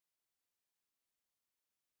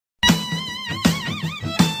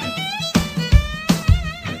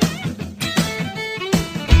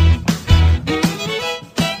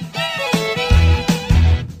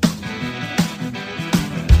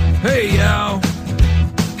y'all,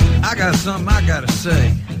 I got something I gotta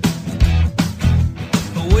say.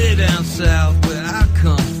 Way down south where I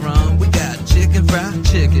come from, we got chicken, fried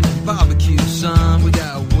chicken, and barbecue, son. We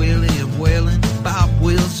got Willie and Waylon, Bob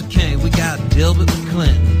Wilson King. We got Dilbert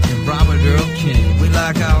Clinton and Robert Earl King. We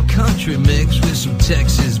like our country mix with some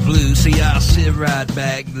Texas blues. See, I'll sit right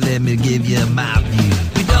back, let me give you my view.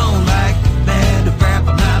 We don't like bad rap,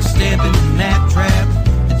 I'm not stepping in that trap.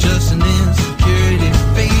 It's just an insecurity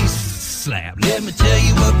face slap. Let me tell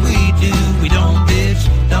you what we do. We don't bitch,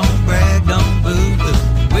 don't brag, don't boo-boo.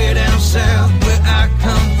 We're down south where I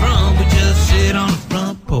come from. We just sit on the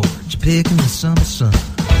front porch picking the summer sun.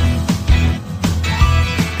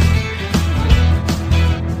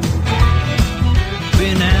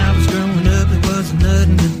 When I was growing up, there wasn't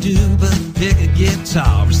nothing to do but pick a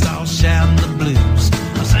guitar and start shouting the blues.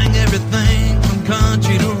 I sang everything from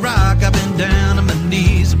country to rock. I've been down on my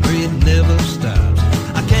knees, and breathing never stops.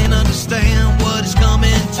 I can't understand what it's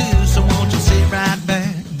coming to, so won't you sit right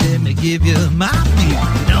back? Let me give you my view.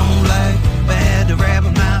 Don't like bad to rap,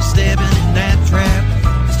 I'm not stepping in that trap.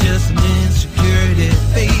 It's just an insecurity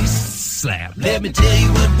face slap. Let me tell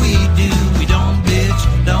you what we do. We don't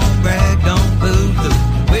bitch, don't brag, don't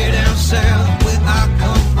boo-hoo. We're down south where I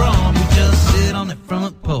come from. We just sit on the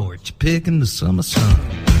front porch picking the summer sun.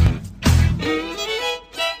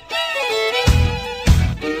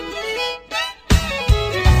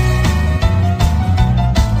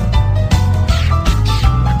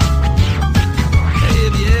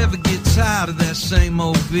 Tired of that same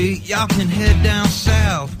old beat, y'all can head down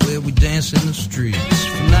south where we dance in the streets.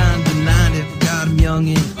 From 9 to 9 if we got 'em young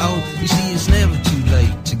and old. You see, it's never too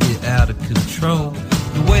late to get out of control.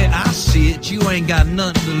 The way I see it, you ain't got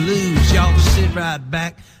nothing to lose. Y'all sit right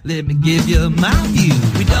back, let me give you my view.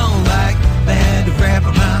 We don't like bad rap,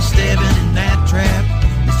 I'm not stepping in that trap.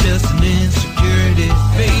 It's just an insecurity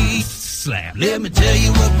face slap. Let me tell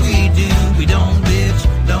you what we do. We don't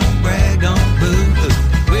bitch, don't brag, don't boo-hoo.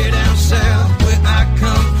 We're down south where I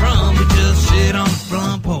come from. We just sit on the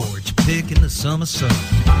front porch picking the summer sun.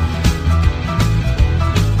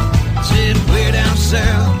 Said we're down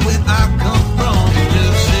south where I come from. We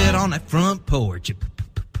just sit on that front porch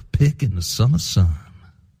picking the summer sun.